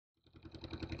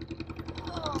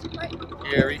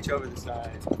Here, reach over the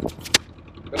side.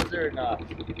 Those are enough.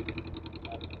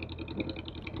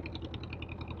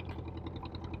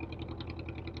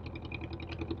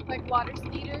 Like water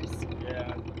speeders?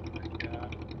 Yeah.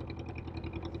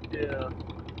 Yeah.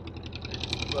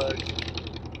 There's bugs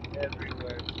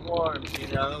everywhere. Swarms, you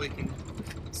know, we can.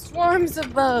 Swarms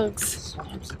of bugs.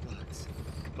 Swarms of bugs.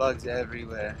 Bugs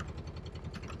everywhere.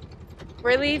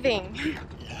 We're leaving.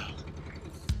 Yeah.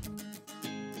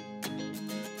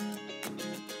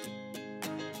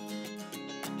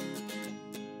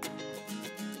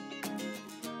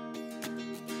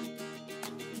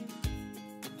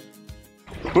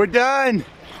 We're done!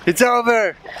 It's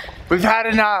over! We've had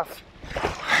enough!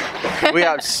 We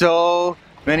have so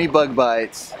many bug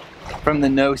bites from the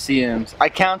No-See-Ums. I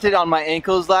counted on my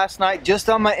ankles last night. Just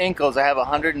on my ankles I have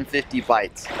 150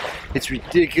 bites. It's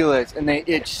ridiculous and they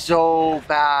itch so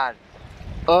bad.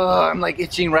 Oh, I'm like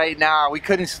itching right now. We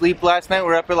couldn't sleep last night.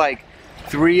 We're up at like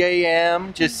 3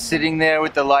 a.m. just sitting there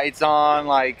with the lights on,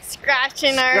 like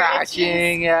Scratching.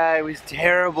 Yeah, it was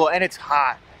terrible and it's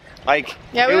hot. Like,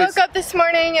 yeah, we woke up this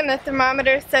morning and the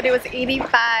thermometer said it was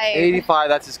 85. 85,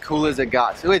 that's as cool as it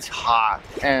got. So it's hot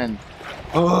and,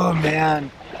 oh man,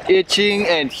 itching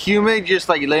and humid, just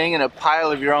like laying in a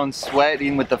pile of your own sweat,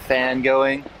 even with the fan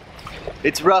going.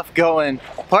 It's rough going,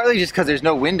 partly just because there's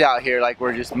no wind out here, like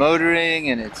we're just motoring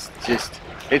and it's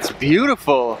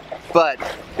beautiful, but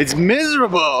it's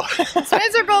miserable. It's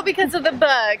miserable because of the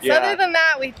bugs. Yeah. Other than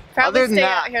that, we probably stay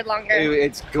out here longer.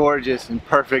 It's gorgeous and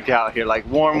perfect out here, like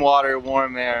warm water,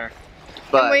 warm air.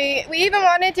 But and we even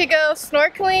wanted to go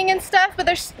snorkeling and stuff, but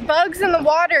there's bugs in the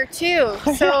water too.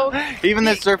 So even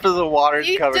the surface of the water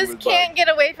is covered with bugs. You just can't get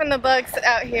away from the bugs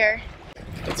out here.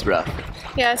 It's rough.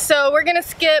 Yeah, so we're gonna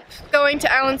skip going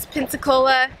to Allen's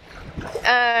Pensacola.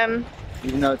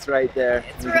 Even though it's right there.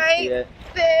 It's right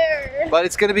there. But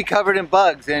it's gonna be covered in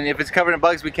bugs, and if it's covered in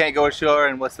bugs, we can't go ashore,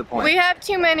 and what's the point? We have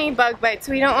too many bug bites.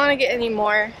 We don't want to get any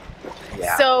more.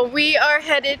 Yeah. So we are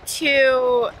headed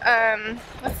to,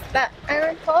 what's that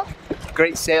island called?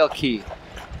 Great Sail Key.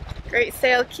 Great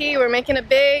Sail Key. We're making a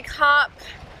big hop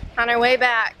on our way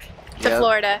back to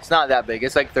Florida. It's not that big.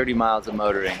 It's like 30 miles of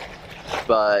motoring,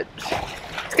 but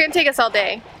it's gonna take us all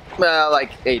day. Well,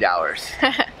 like 8 hours.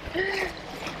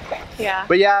 Yeah.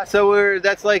 But yeah, so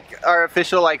that's like our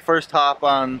official like first hop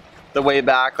on the way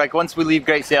back. Like once we leave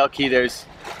Great Sail Key, there's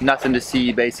nothing to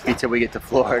see basically till we get to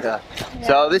Florida. Yeah.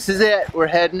 So this is it. We're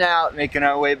heading out, making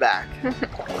our way back.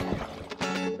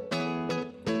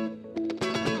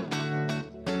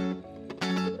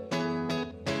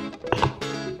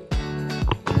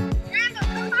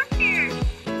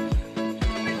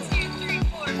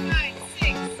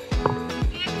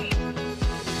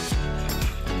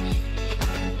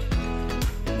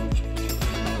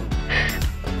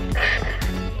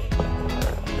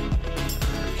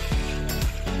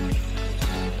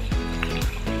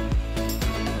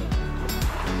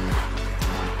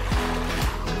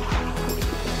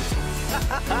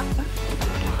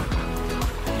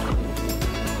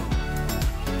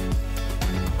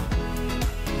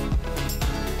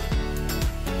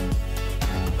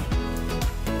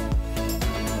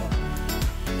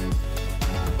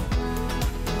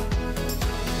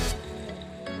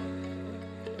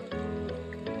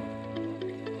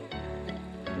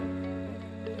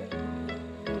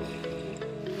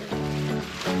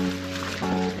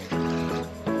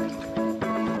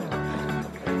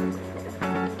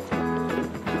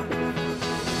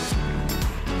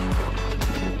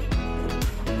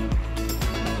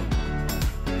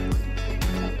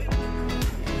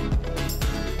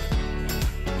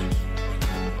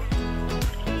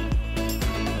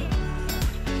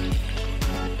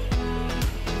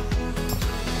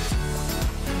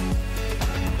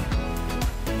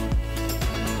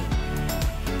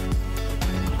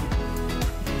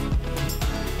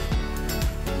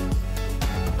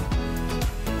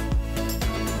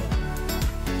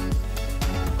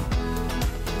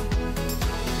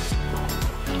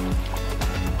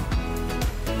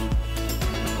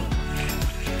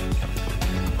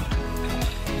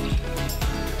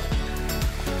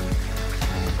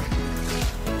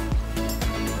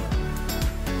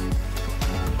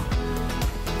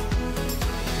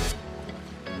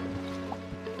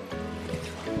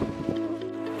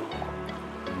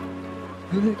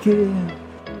 Look at him.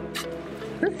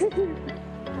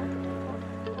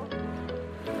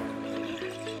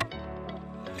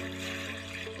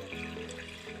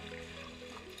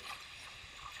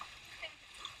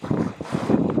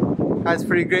 That's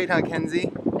pretty great, huh,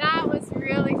 Kenzie? That was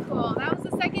really cool. That was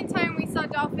the second time we saw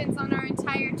dolphins on our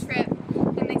entire trip,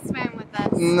 and they swam with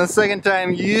us. And the second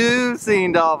time you've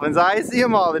seen dolphins. I see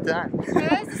them all the time.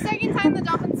 That was the One time the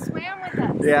dolphins swam with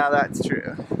us. Yeah, that's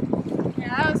true.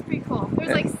 Yeah, that was pretty cool. There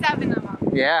was like 7 of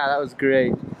them. Yeah, that was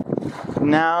great.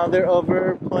 Now they're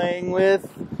over playing with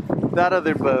that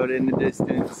other boat in the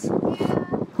distance. Yeah.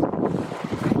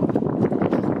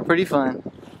 Pretty fun.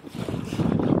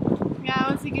 Yeah,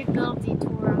 it was a good little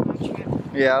detour on our trip.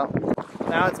 Yeah.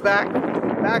 Now it's back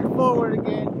forward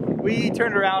again. We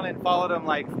turned around and followed them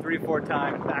like 3 or 4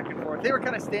 times back and forth. They were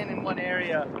kind of staying in one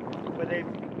area where they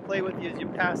play with you as you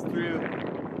pass through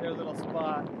their little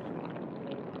spot.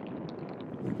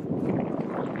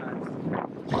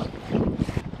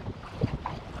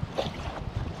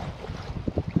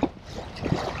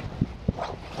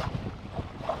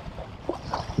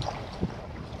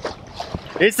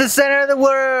 It's the center of the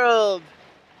world!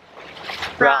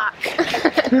 Rock.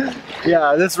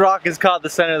 Yeah, this rock is called the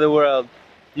center of the world.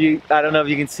 I don't know if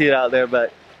you can see it out there,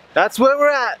 but that's where we're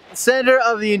at. Center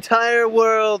of the entire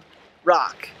world,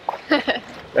 rock.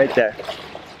 Right there.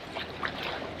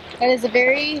 It is a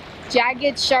very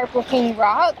jagged, sharp-looking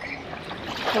rock.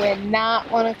 You would not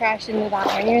want to crash into that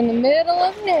one. You're in the middle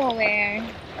of nowhere.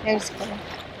 I'm just kidding.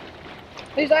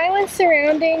 There's islands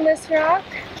surrounding this rock,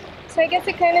 so I guess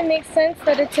it kind of makes sense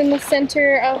that it's in the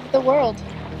center of the world.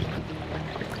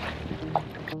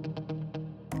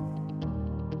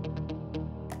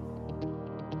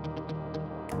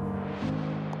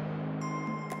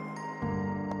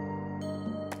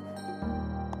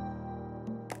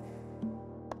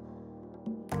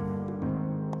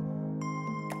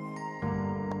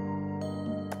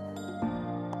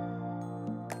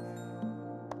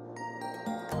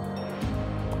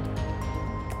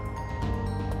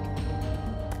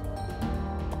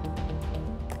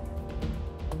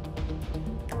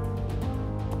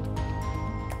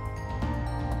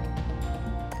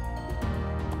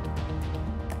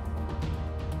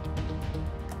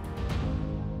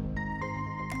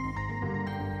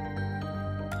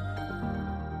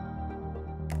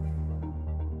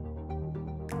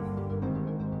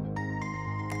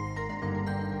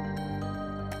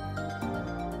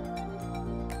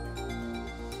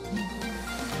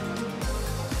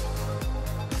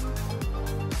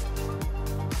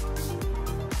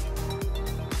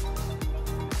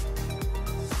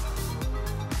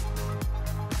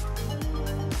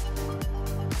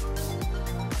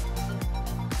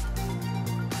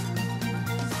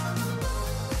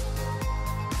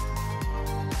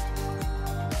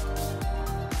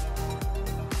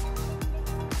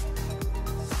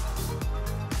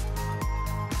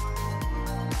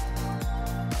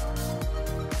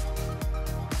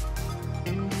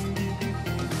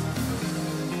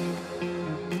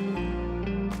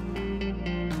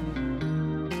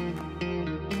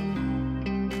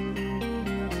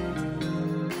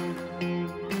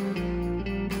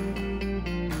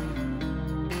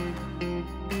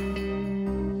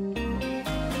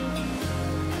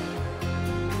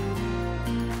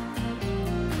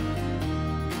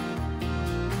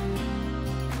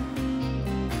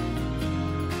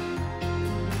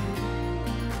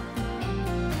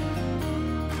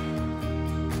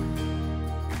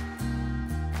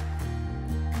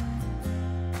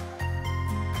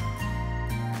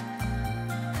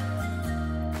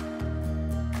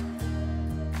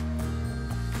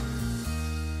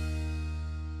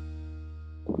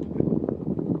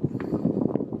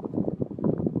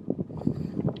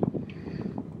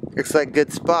 Looks like a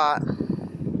good spot.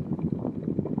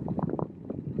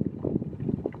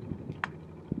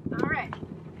 Alright,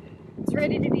 it's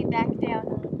ready to be back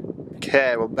down.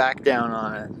 Okay, we'll back down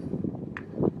on it.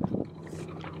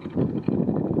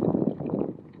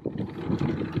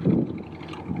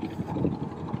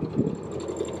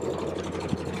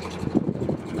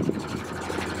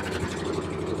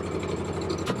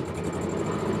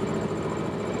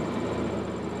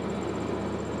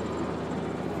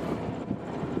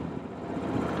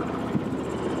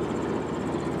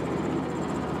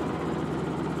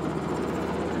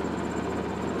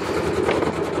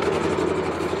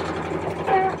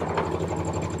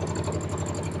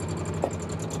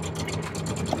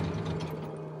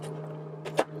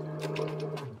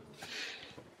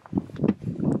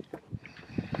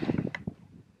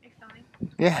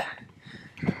 Yeah.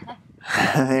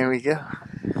 There we go.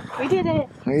 We did it.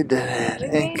 We did it. We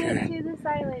made it to this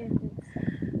island.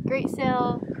 It's Great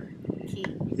Sail Key.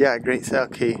 Yeah, Great Sail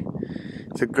Key.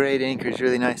 It's a great anchorage,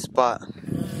 really nice spot.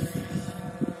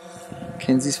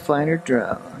 Kenzie's flying her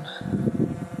drone.